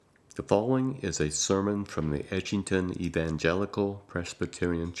The following is a sermon from the Edgington Evangelical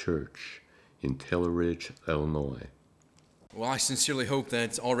Presbyterian Church in Taylor Ridge, Illinois. Well, I sincerely hope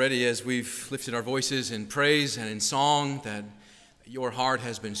that already as we've lifted our voices in praise and in song, that your heart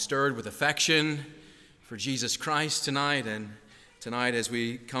has been stirred with affection for Jesus Christ tonight. And tonight as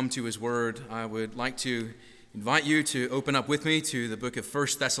we come to His Word, I would like to invite you to open up with me to the book of 1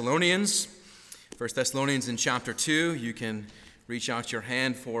 Thessalonians. 1 Thessalonians in chapter 2. You can reach out your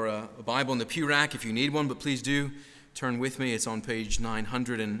hand for a Bible in the pew rack if you need one, but please do turn with me. It's on page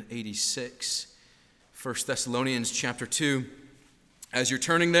 986. 1 Thessalonians chapter 2. As you're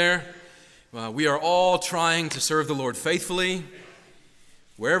turning there, we are all trying to serve the Lord faithfully,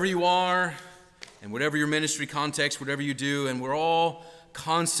 wherever you are, and whatever your ministry context, whatever you do, and we're all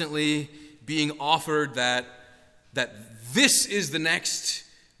constantly being offered that this is the next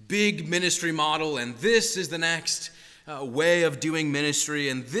big ministry model, and this is the next way of doing ministry,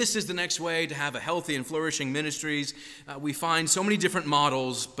 and this is the next way to have a healthy and flourishing ministries. We find so many different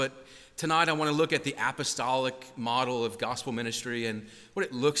models, but tonight I want to look at the apostolic model of gospel ministry and what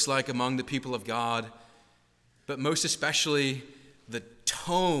it looks like among the people of God, but most especially the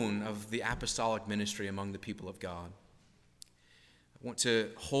tone of the apostolic ministry among the people of God. I want to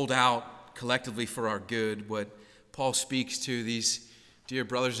hold out collectively for our good what Paul speaks to these dear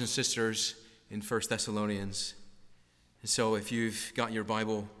brothers and sisters in 1 Thessalonians. And so if you've got your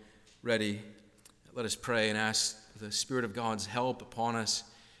Bible ready, let us pray and ask the Spirit of God's help upon us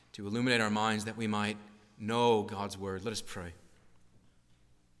to illuminate our minds that we might know God's Word. Let us pray.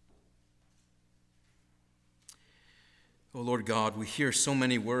 Oh Lord God, we hear so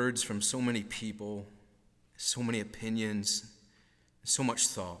many words from so many people, so many opinions, so much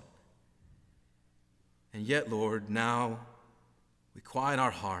thought. And yet, Lord, now we quiet our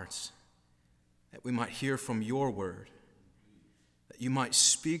hearts that we might hear from your word, that you might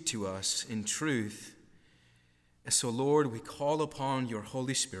speak to us in truth. And so, Lord, we call upon your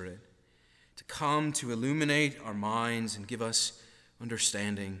Holy Spirit to come to illuminate our minds and give us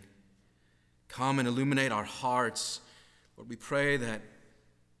understanding. Come and illuminate our hearts. Lord, we pray that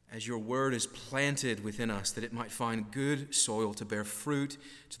as your word is planted within us, that it might find good soil to bear fruit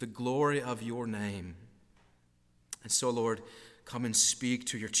to the glory of your name. And so, Lord, come and speak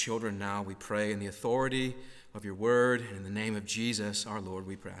to your children now, we pray, in the authority of your word, and in the name of Jesus, our Lord,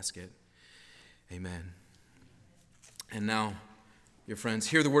 we ask it. Amen. And now, dear friends,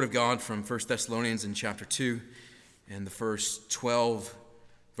 hear the word of God from 1 Thessalonians in chapter 2 and the first 12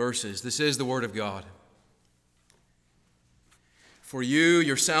 verses. This is the word of God. For you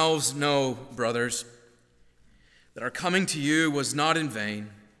yourselves know, brothers, that our coming to you was not in vain.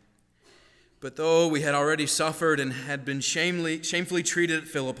 But though we had already suffered and had been shamefully treated at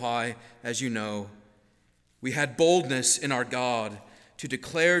Philippi, as you know, we had boldness in our God to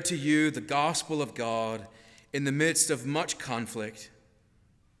declare to you the gospel of God in the midst of much conflict.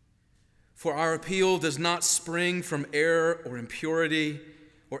 For our appeal does not spring from error or impurity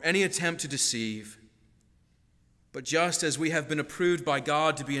or any attempt to deceive, but just as we have been approved by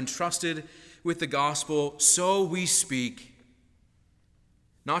God to be entrusted with the gospel, so we speak,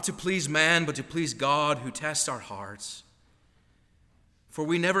 not to please man, but to please God who tests our hearts. For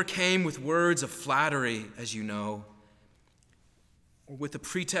we never came with words of flattery, as you know, or with a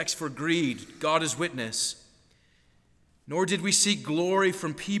pretext for greed, God is witness. Nor did we seek glory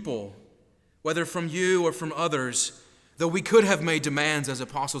from people, whether from you or from others, though we could have made demands as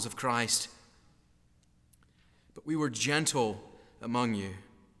apostles of Christ. But we were gentle among you,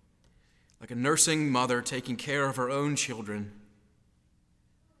 like a nursing mother taking care of her own children.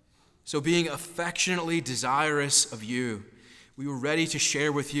 So being affectionately desirous of you, we were ready to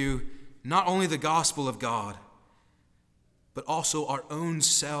share with you not only the gospel of God, but also our own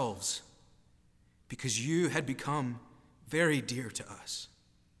selves, because you had become very dear to us.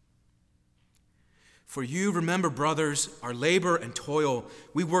 For you remember, brothers, our labor and toil.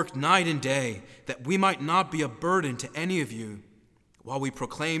 We worked night and day, that we might not be a burden to any of you, while we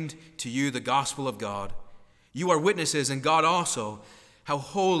proclaimed to you the gospel of God. You are witnesses, and God also, how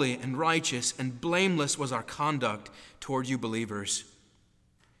holy and righteous and blameless was our conduct toward you believers.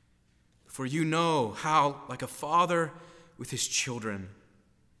 For you know how, like a father with his children,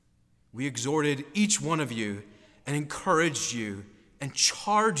 we exhorted each one of you and encouraged you and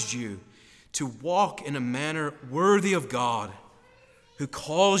charged you to walk in a manner worthy of God, who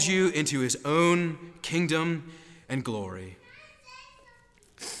calls you into his own kingdom and glory.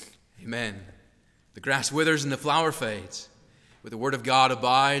 Amen. The grass withers and the flower fades, but the word of God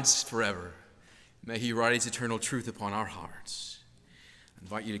abides forever. May he write his eternal truth upon our hearts. I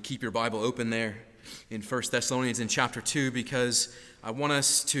invite you to keep your Bible open there in 1 Thessalonians in chapter 2 because I want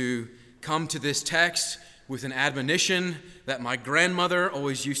us to come to this text with an admonition that my grandmother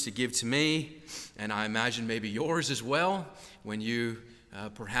always used to give to me, and I imagine maybe yours as well, when you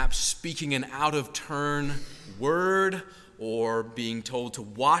perhaps speaking an out-of-turn word or being told to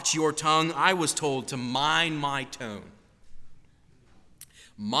watch your tongue. I was told to mind my tone.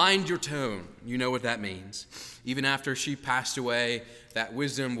 Mind your tone. You know what that means. Even after she passed away, that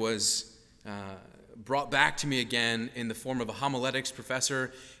wisdom was brought back to me again in the form of a homiletics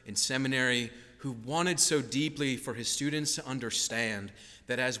professor in seminary who wanted so deeply for his students to understand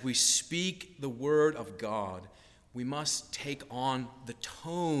that as we speak the word of God, we must take on the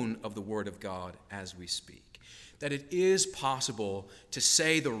tone of the word of God as we speak. That it is possible to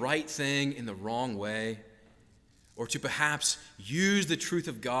say the right thing in the wrong way, or to perhaps use the truth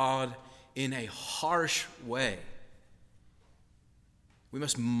of God in a harsh way. We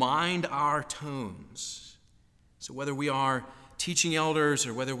must mind our tones. So whether we are teaching elders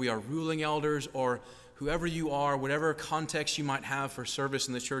or whether we are ruling elders or whoever you are, whatever context you might have for service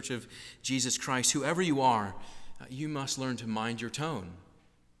in the Church of Jesus Christ, whoever you are, you must learn to mind your tone.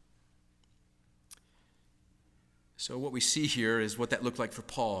 So what we see here is what that looked like for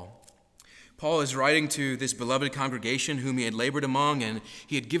Paul. Paul is writing to this beloved congregation whom he had labored among and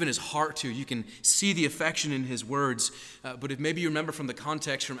he had given his heart to. You can see the affection in his words. But if maybe you remember from the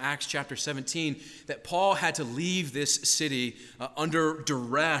context from Acts chapter 17 that Paul had to leave this city under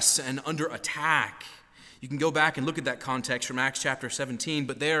duress and under attack. You can go back and look at that context from Acts chapter 17,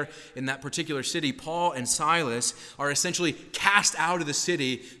 but there in that particular city, Paul and Silas are essentially cast out of the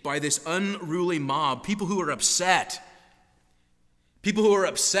city by this unruly mob, people who are upset. People who are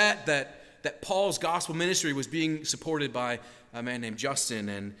upset that Paul's gospel ministry was being supported by a man named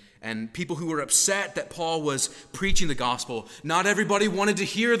Justin and people who were upset that Paul was preaching the gospel. Not everybody wanted to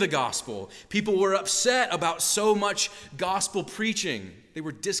hear the gospel. People were upset about so much gospel preaching. They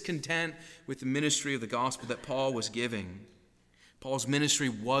were discontent with the ministry of the gospel that Paul was giving. Paul's ministry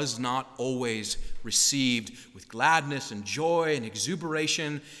was not always received with gladness and joy and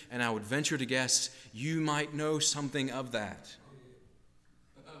exuberation, and I would venture to guess you might know something of that.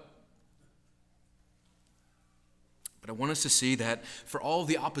 But I want us to see that for all of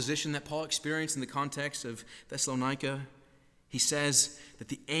the opposition that Paul experienced in the context of Thessalonica, he says that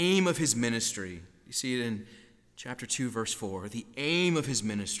the aim of his ministry, you see it in chapter 2, verse 4, the aim of his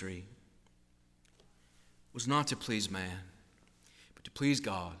ministry was not to please man, but to please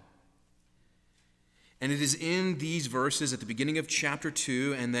God. And it is in these verses at the beginning of chapter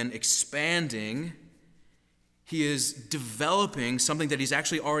 2 and then expanding, he is developing something that he's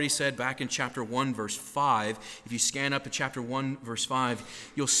actually already said back in chapter 1, verse 5. If you scan up to chapter 1, verse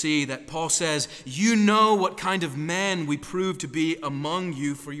 5, you'll see that Paul says, you know what kind of men we prove to be among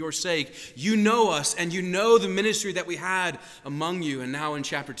you for your sake. You know us, and you know the ministry that we had among you. And now in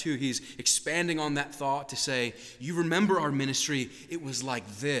chapter 2, he's expanding on that thought to say, you remember our ministry, it was like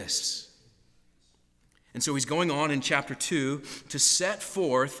this. And so he's going on in chapter 2 to set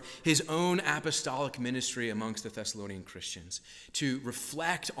forth his own apostolic ministry amongst the Thessalonian Christians, to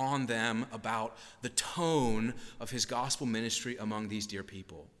reflect on them about the tone of his gospel ministry among these dear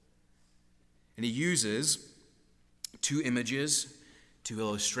people. And he uses two images, two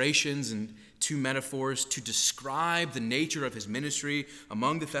illustrations, and two metaphors to describe the nature of his ministry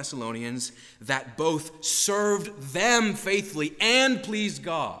among the Thessalonians that both served them faithfully and pleased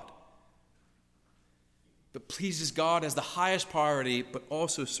God. But pleases God as the highest priority, but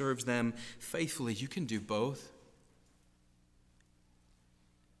also serves them faithfully. You can do both.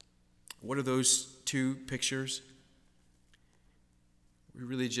 What are those two pictures? We're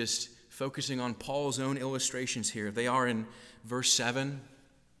really just focusing on Paul's own illustrations here. They are in verse 7,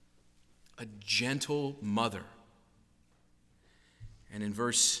 a gentle mother. And in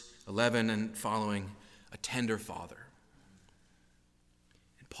verse 11 and following, a tender father.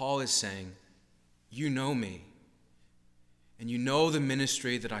 And Paul is saying, you know me, and you know the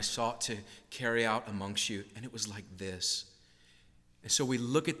ministry that I sought to carry out amongst you, and it was like this. And so we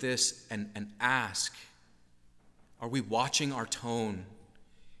look at this and ask, are we watching our tone?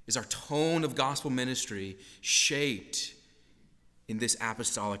 Is our tone of gospel ministry shaped in this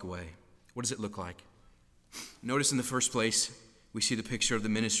apostolic way? What does it look like? Notice in the first place, we see the picture of the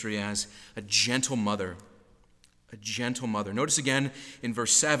ministry as a gentle mother. A gentle mother. Notice again in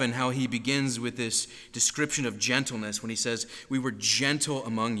verse 7 how he begins with this description of gentleness when he says, we were gentle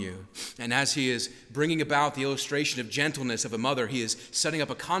among you. And as he is bringing about the illustration of gentleness of a mother, he is setting up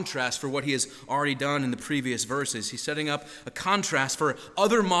a contrast for what he has already done in the previous verses. He's setting up a contrast for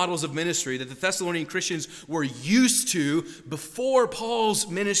other models of ministry that the Thessalonian Christians were used to before Paul's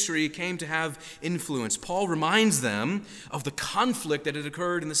ministry came to have influence. Paul reminds them of the conflict that had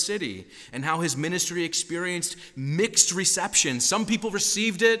occurred in the city and how his ministry experienced mixed reception. Some people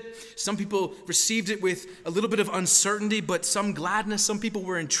received it. Some people received it with a little bit of uncertainty, but some gladness. Some people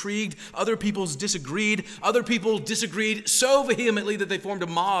were intrigued. Other people disagreed. Other people disagreed so vehemently that they formed a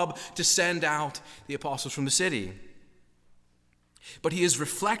mob to send out the apostles from the city. But he is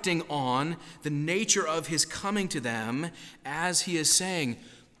reflecting on the nature of his coming to them as he is saying,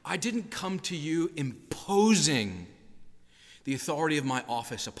 I didn't come to you imposing the authority of my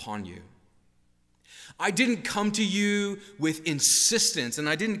office upon you. I didn't come to you with insistence, and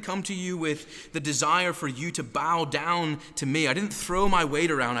I didn't come to you with the desire for you to bow down to me. I didn't throw my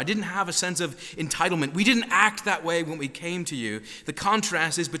weight around. I didn't have a sense of entitlement. We didn't act that way when we came to you. The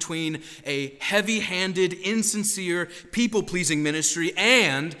contrast is between a heavy-handed, insincere, people-pleasing ministry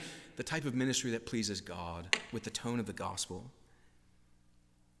and the type of ministry that pleases God with the tone of the gospel.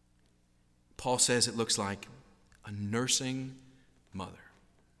 Paul says it looks like a nursing mother.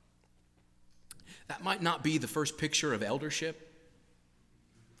 That might not be the first picture of eldership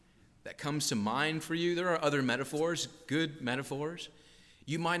that comes to mind for you. There are other metaphors, good metaphors.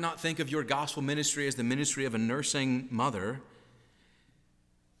 You might not think of your gospel ministry as the ministry of a nursing mother,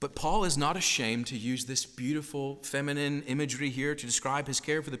 but Paul is not ashamed to use this beautiful feminine imagery here to describe his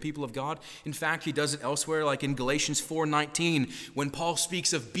care for the people of God. In fact, he does it elsewhere, like in Galatians 4:19, when Paul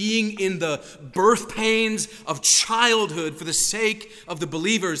speaks of being in the birth pains of childhood for the sake of the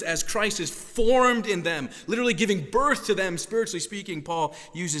believers as Christ is formed in them, literally giving birth to them, spiritually speaking. Paul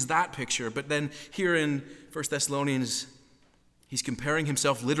uses that picture. But then here in 1 Thessalonians, he's comparing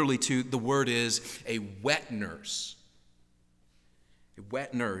himself literally to, the word is, a wet nurse.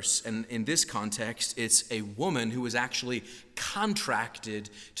 Wet nurse, and in this context, it's a woman who was actually contracted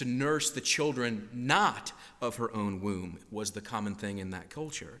to nurse the children not of her own womb, was the common thing in that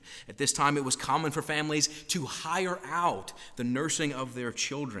culture. At this time, it was common for families to hire out the nursing of their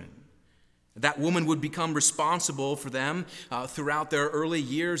children. That woman would become responsible for them throughout their early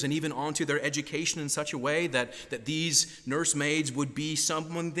years and even onto their education in such a way that these nursemaids would be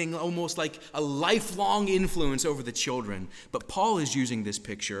something almost like a lifelong influence over the children. But Paul is using this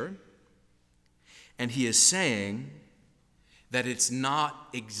picture, and he is saying that it's not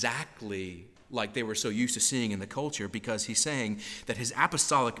exactly like they were so used to seeing in the culture, because he's saying that his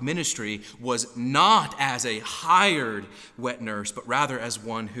apostolic ministry was not as a hired wet nurse, but rather as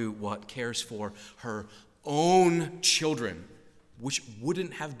one who cares for her own children, which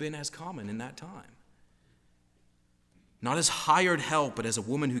wouldn't have been as common in that time. Not as hired help, but as a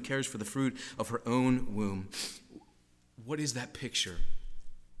woman who cares for the fruit of her own womb. What is that picture?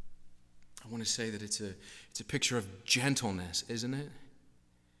 I want to say that it's a picture of gentleness, isn't it?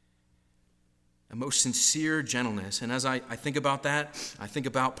 A most sincere gentleness. And as I think about that, I think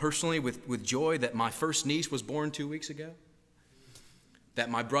about personally with joy that my first niece was born 2 weeks ago, that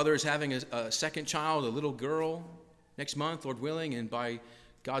my brother is having a second child, a little girl, next month, Lord willing, and by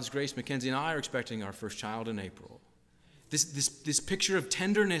God's grace, Mackenzie and I are expecting our first child in April. This picture of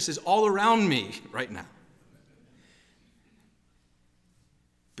tenderness is all around me right now.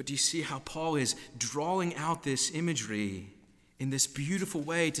 But do you see how Paul is drawing out this imagery in this beautiful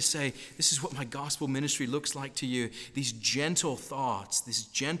way to say, this is what my gospel ministry looks like to you. These gentle thoughts, this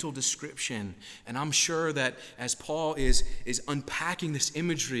gentle description. And I'm sure that as Paul is unpacking this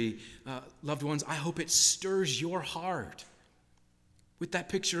imagery, loved ones, I hope it stirs your heart with that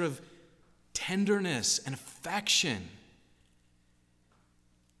picture of tenderness and affection.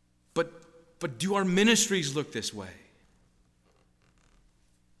 But do our ministries look this way?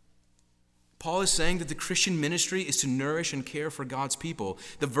 Paul is saying that the Christian ministry is to nourish and care for God's people.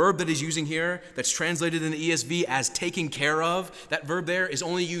 The verb that he's using here, that's translated in the ESV as taking care of, that verb there is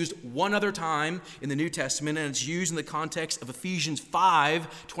only used one other time in the New Testament, and it's used in the context of Ephesians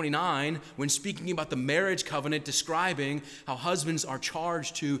 5:29 when speaking about the marriage covenant, describing how husbands are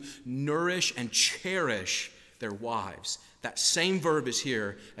charged to nourish and cherish their wives. That same verb is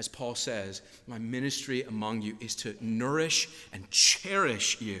here as Paul says, my ministry among you is to nourish and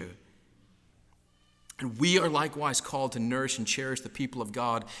cherish you. And we are likewise called to nourish and cherish the people of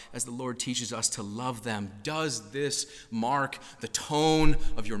God as the Lord teaches us to love them. Does this mark the tone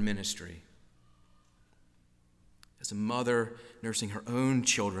of your ministry? as a mother nursing her own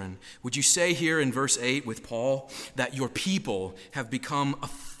children, would you say here in verse 8 with Paul that your people have become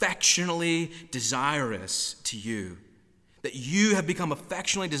affectionately desirous to you? That you have become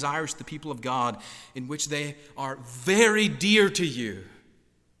affectionately desirous to the people of God, in which they are very dear to you.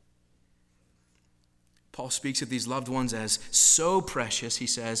 Paul speaks of these loved ones as so precious, he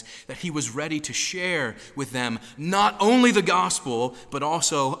says, that he was ready to share with them not only the gospel, but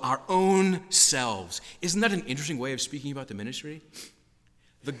also our own selves. Isn't that an interesting way of speaking about the ministry?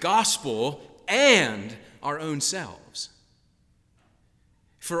 The gospel and our own selves.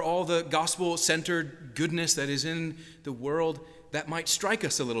 For all the gospel-centered goodness that is in the world, that might strike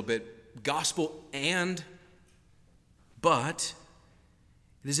us a little bit. Gospel but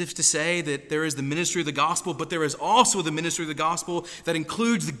it is as if to say that there is the ministry of the gospel, but there is also the ministry of the gospel that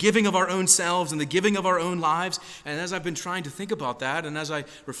includes the giving of our own selves and the giving of our own lives. And as I've been trying to think about that, and as I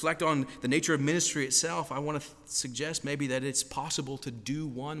reflect on the nature of ministry itself, I want to suggest maybe that it's possible to do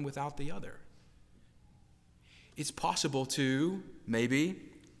one without the other. It's possible to maybe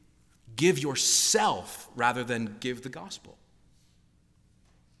give yourself rather than give the gospel.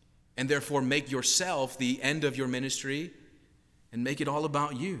 And therefore make yourself the end of your ministry and make it all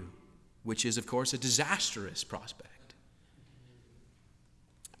about you, which is, of course, a disastrous prospect.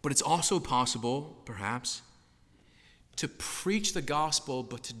 But it's also possible, perhaps, to preach the gospel,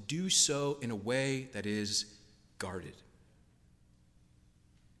 but to do so in a way that is guarded.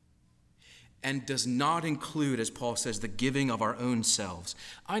 And does not include, as Paul says, the giving of our own selves.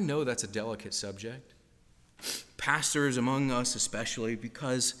 I know that's a delicate subject. Pastors among us especially,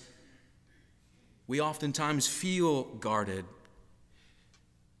 because we oftentimes feel guarded.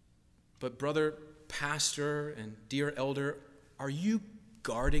 But brother, pastor, and dear elder, are you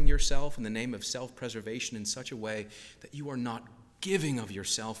guarding yourself in the name of self-preservation in such a way that you are not giving of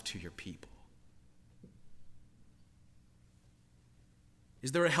yourself to your people?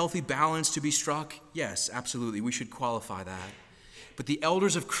 Is there a healthy balance to be struck? Yes, absolutely. We should qualify that. But the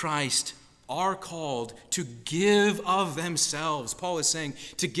elders of Christ are called to give of themselves. Paul is saying,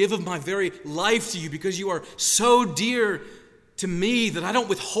 to give of my very life to you because you are so dear to me that I don't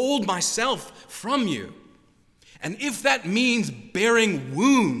withhold myself from you. And if that means bearing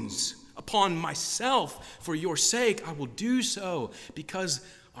wounds upon myself for your sake, I will do so, because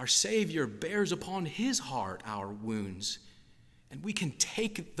our Savior bears upon his heart our wounds. And we can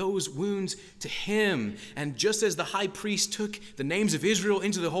take those wounds to him. And just as the high priest took the names of Israel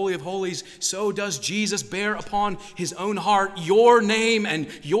into the Holy of Holies, so does Jesus bear upon his own heart your name and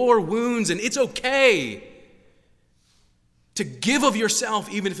your wounds. And it's okay to give of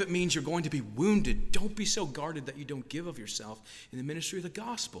yourself, even if it means you're going to be wounded. Don't be so guarded that you don't give of yourself in the ministry of the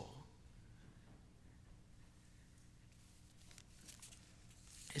gospel.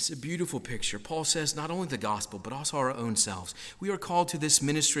 It's a beautiful picture. Paul says not only the gospel, but also our own selves. We are called to this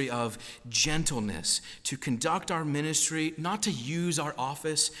ministry of gentleness, to conduct our ministry, not to use our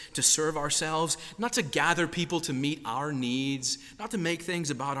office to serve ourselves, not to gather people to meet our needs, not to make things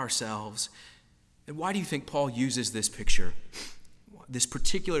about ourselves. And why do you think Paul uses this picture, this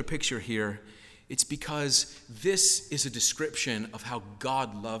particular picture here? It's because this is a description of how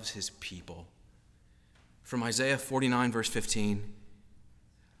God loves his people. From Isaiah 49, verse 15,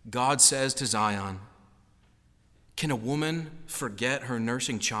 God says to Zion, "Can a woman forget her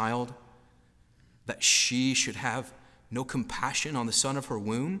nursing child, that she should have no compassion on the son of her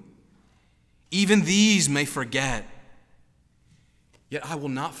womb? Even these may forget, yet I will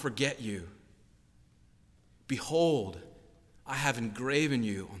not forget you. Behold, I have engraven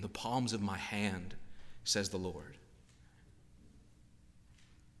you on the palms of my hand, says the Lord."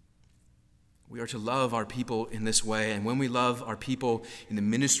 We are to love our people in this way, and when we love our people in the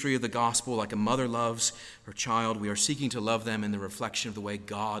ministry of the gospel like a mother loves her child, we are seeking to love them in the reflection of the way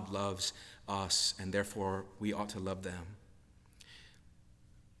God loves us, and therefore we ought to love them.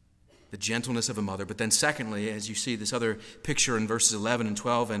 The gentleness of a mother. But then secondly, as you see this other picture in verses 11 and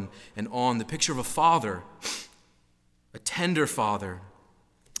 12 and on, the picture of a father, a tender father.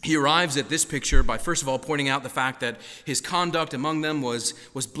 He arrives at this picture by first of all pointing out the fact that his conduct among them was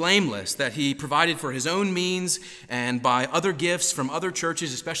blameless, that he provided for his own means and by other gifts from other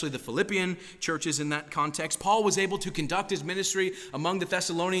churches, especially the Philippian churches in that context. Paul was able to conduct his ministry among the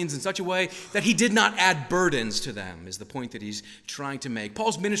Thessalonians in such a way that he did not add burdens to them, is the point that he's trying to make.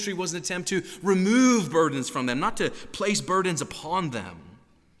 Paul's ministry was an attempt to remove burdens from them, not to place burdens upon them.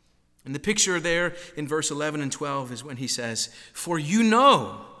 And the picture there in verse 11 and 12 is when he says, "For you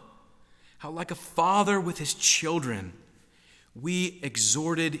know how like a father with his children, we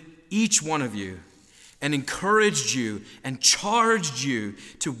exhorted each one of you and encouraged you and charged you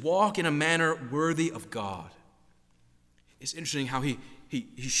to walk in a manner worthy of God, It's interesting how he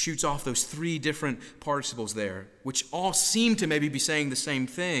shoots off those three different participles there, which all seem to maybe be saying the same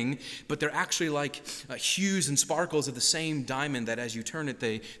thing, but they're actually like hues and sparkles of the same diamond that as you turn it,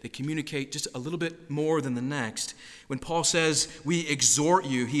 they communicate just a little bit more than the next. When Paul says, we exhort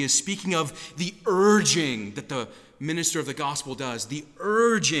you, he is speaking of the urging that the minister of the gospel does, the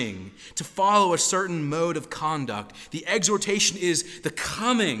urging to follow a certain mode of conduct. The exhortation is the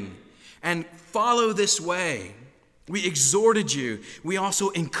coming and follow this way. We exhorted you. We also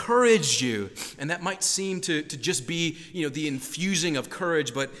encouraged you. And that might seem to just be, the infusing of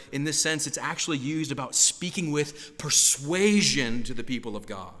courage, but in this sense, it's actually used about speaking with persuasion to the people of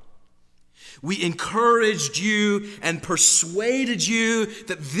God. We encouraged you and persuaded you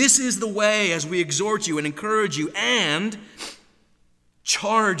that this is the way as we exhort you and encourage you and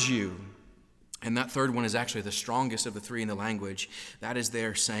charge you. And that third one is actually the strongest of the three in the language. That is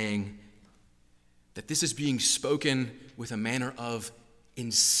there saying that this is being spoken with a manner of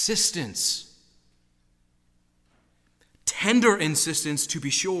insistence. Tender insistence, to be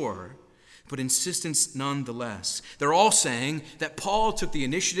sure, but insistence nonetheless. They're all saying that Paul took the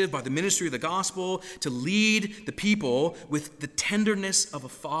initiative by the ministry of the gospel to lead the people with the tenderness of a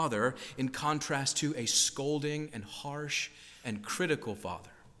father in contrast to a scolding and harsh and critical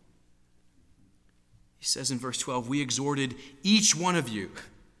father. He says in verse 12, we exhorted each one of you,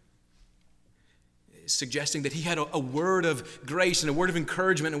 suggesting that he had a word of grace and a word of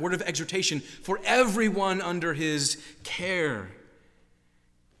encouragement and a word of exhortation for everyone under his care,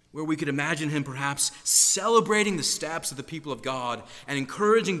 where we could imagine him perhaps celebrating the steps of the people of God and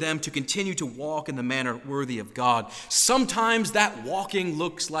encouraging them to continue to walk in the manner worthy of God. Sometimes that walking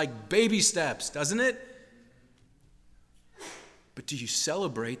looks like baby steps, doesn't it? But do you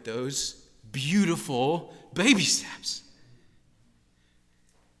celebrate those beautiful baby steps?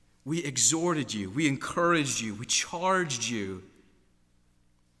 We exhorted you, we encouraged you, we charged you.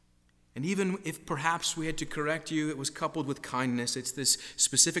 And even if perhaps we had to correct you, it was coupled with kindness. It's this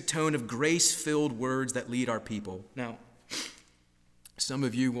specific tone of grace-filled words that lead our people. Now, some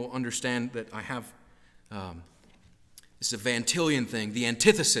of you will understand that I have, this is a Van Tillian thing, the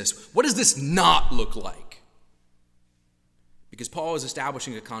antithesis. What does this not look like? Because Paul is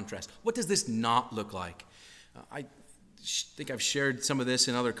establishing a contrast. What does this not look like? I think I've shared some of this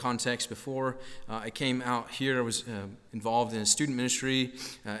in other contexts before. I came out here. I was involved in a student ministry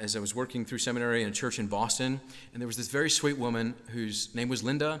as I was working through seminary in a church in Boston. And there was this very sweet woman whose name was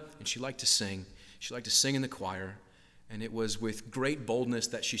Linda, and she liked to sing. She liked to sing in the choir. And it was with great boldness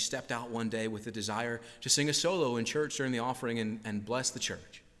that she stepped out one day with a desire to sing a solo in church during the offering and bless the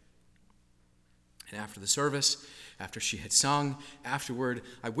church. And after the service, after she had sung, afterward,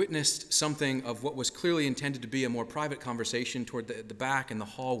 I witnessed something of what was clearly intended to be a more private conversation toward the back in the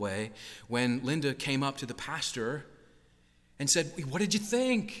hallway when Linda came up to the pastor and said, "What did you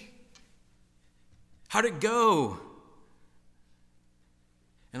think? How'd it go?"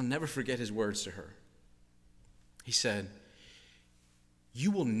 And I'll never forget his words to her. He said,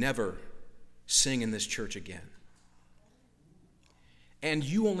 "You will never sing in this church again. And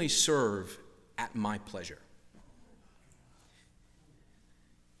you only serve at my pleasure."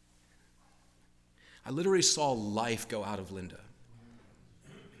 I literally saw life go out of Linda.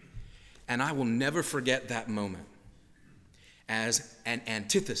 And I will never forget that moment as an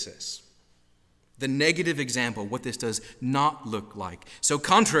antithesis, the negative example, what this does not look like. So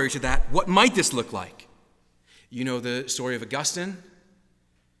contrary to that, what might this look like? You know the story of Augustine,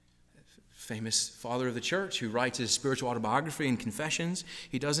 famous father of the church who writes his spiritual autobiography and Confessions.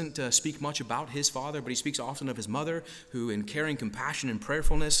 He doesn't speak much about his father, but he speaks often of his mother, who in caring compassion and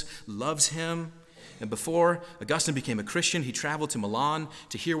prayerfulness loves him. And before Augustine became a Christian, he traveled to Milan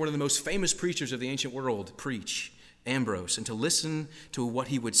to hear one of the most famous preachers of the ancient world preach, Ambrose, and to listen to what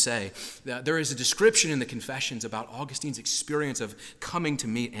he would say. There is a description in the Confessions about Augustine's experience of coming to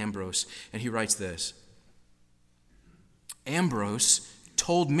meet Ambrose, and he writes this: "Ambrose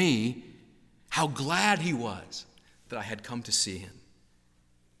told me how glad he was that I had come to see him.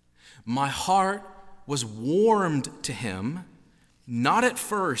 My heart was warmed to him, not at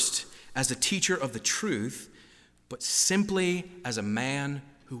first as a teacher of the truth, but simply as a man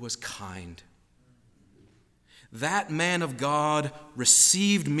who was kind. That man of God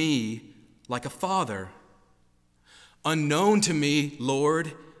received me like a father. Unknown to me,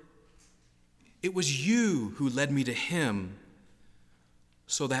 Lord, it was you who led me to him,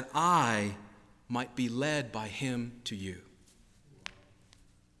 so that I might be led by him to you."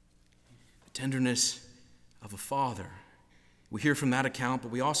 The tenderness of a father. We hear from that account, but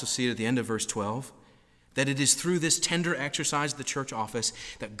we also see it at the end of verse 12, that it is through this tender exercise of the church office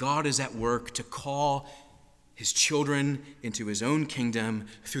that God is at work to call his children into his own kingdom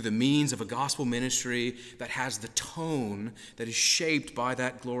through the means of a gospel ministry that has the tone that is shaped by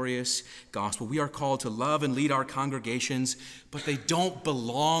that glorious gospel. We are called to love and lead our congregations, but they don't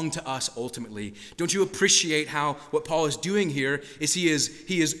belong to us ultimately. Don't you appreciate how what Paul is doing here is he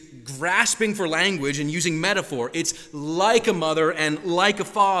is grasping for language and using metaphor. It's like a mother and like a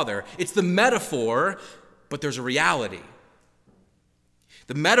father. It's the metaphor, but there's a reality.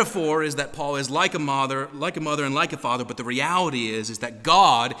 The metaphor is that Paul is like a mother and like a father, but the reality is that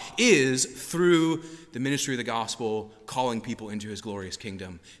God is, through the ministry of the gospel, calling people into his glorious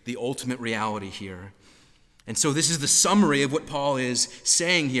kingdom, the ultimate reality here. And so this is the summary of what Paul is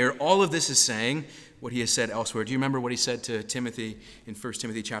saying here. All of this is saying what he has said elsewhere. Do you remember what he said to Timothy in 1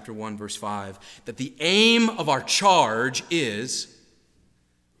 Timothy chapter 1, verse 5? That the aim of our charge is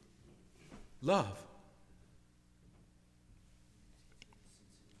love.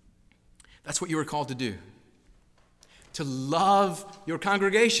 That's what you were called to do. To love your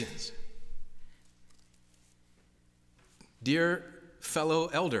congregations. Dear fellow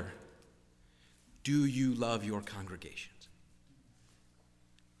elder, do you love your congregations?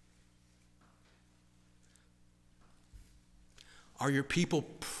 Are your people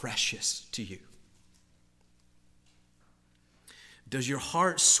precious to you? Does your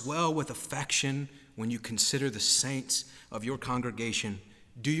heart swell with affection when you consider the saints of your congregation?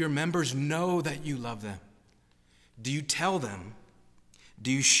 Do your members know that you love them? Do you tell them? Do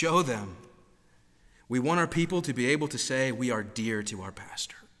you show them? We want our people to be able to say, we are dear to our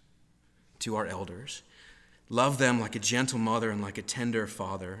pastor, to our elders. Love them like a gentle mother and like a tender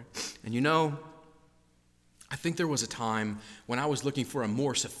father. And you know, I think there was a time when I was looking for a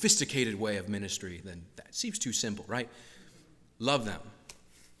more sophisticated way of ministry than that. Seems too simple, right? Love them.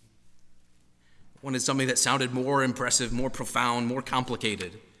 Wanted something that sounded more impressive, more profound, more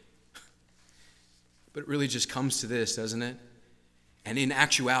complicated. But it really just comes to this, doesn't it? And in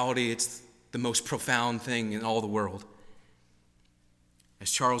actuality, it's the most profound thing in all the world. As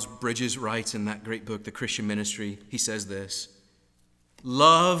Charles Bridges writes in that great book, The Christian Ministry, he says this: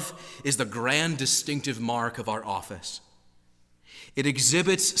 love is the grand distinctive mark of our office. It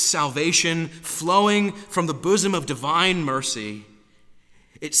exhibits salvation flowing from the bosom of divine mercy.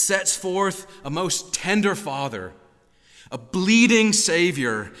 It sets forth a most tender Father, a bleeding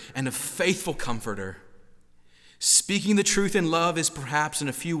Savior, and a faithful Comforter. Speaking the truth in love is perhaps, in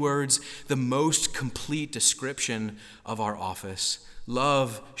a few words, the most complete description of our office.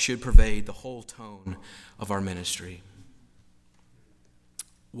 Love should pervade the whole tone of our ministry.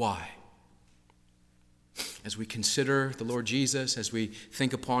 Why? As we consider the Lord Jesus, as we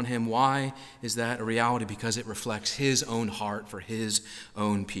think upon him, why is that a reality? Because it reflects his own heart for his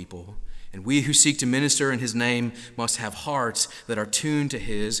own people. And we who seek to minister in his name must have hearts that are tuned to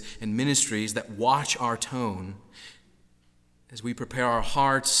his and ministries that watch our tone. As we prepare our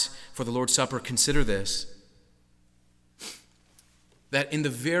hearts for the Lord's Supper, consider this: that in the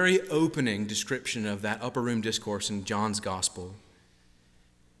very opening description of that upper room discourse in John's gospel,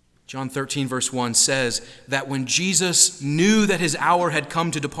 John 13, verse 1 says that when Jesus knew that his hour had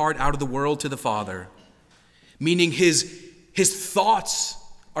come to depart out of the world to the Father, meaning his thoughts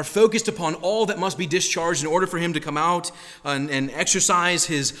are focused upon all that must be discharged in order for him to come out and exercise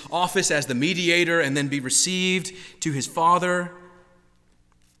his office as the mediator and then be received to his Father.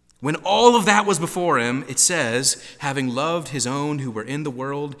 When all of that was before him, it says, having loved his own who were in the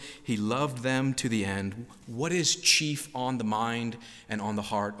world, he loved them to the end. What is chief on the mind and on the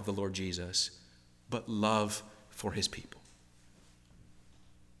heart of the Lord Jesus but love for his people?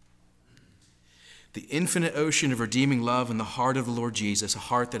 The infinite ocean of redeeming love in the heart of the Lord Jesus, a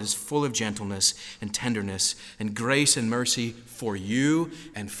heart that is full of gentleness and tenderness and grace and mercy for you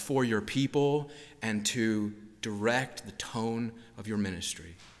and for your people, and to direct the tone of your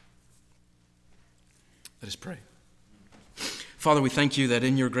ministry. Let us pray. Father, we thank you that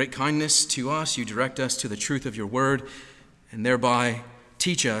in your great kindness to us, you direct us to the truth of your word and thereby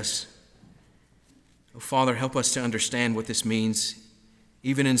teach us. Oh, Father, help us to understand what this means,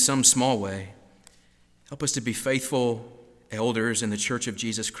 even in some small way. Help us to be faithful elders in the Church of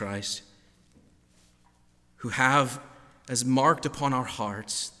Jesus Christ who have as marked upon our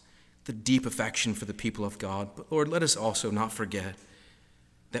hearts the deep affection for the people of God. But Lord, let us also not forget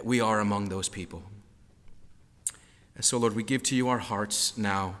that we are among those people. And so, Lord, we give to you our hearts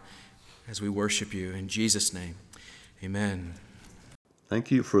now as we worship you. In Jesus' name, amen.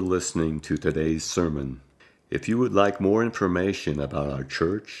 Thank you for listening to today's sermon. If you would like more information about our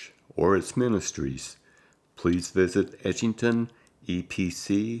church or its ministries, please visit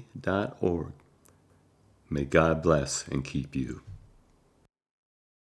edgingtonepc.org. May God bless and keep you.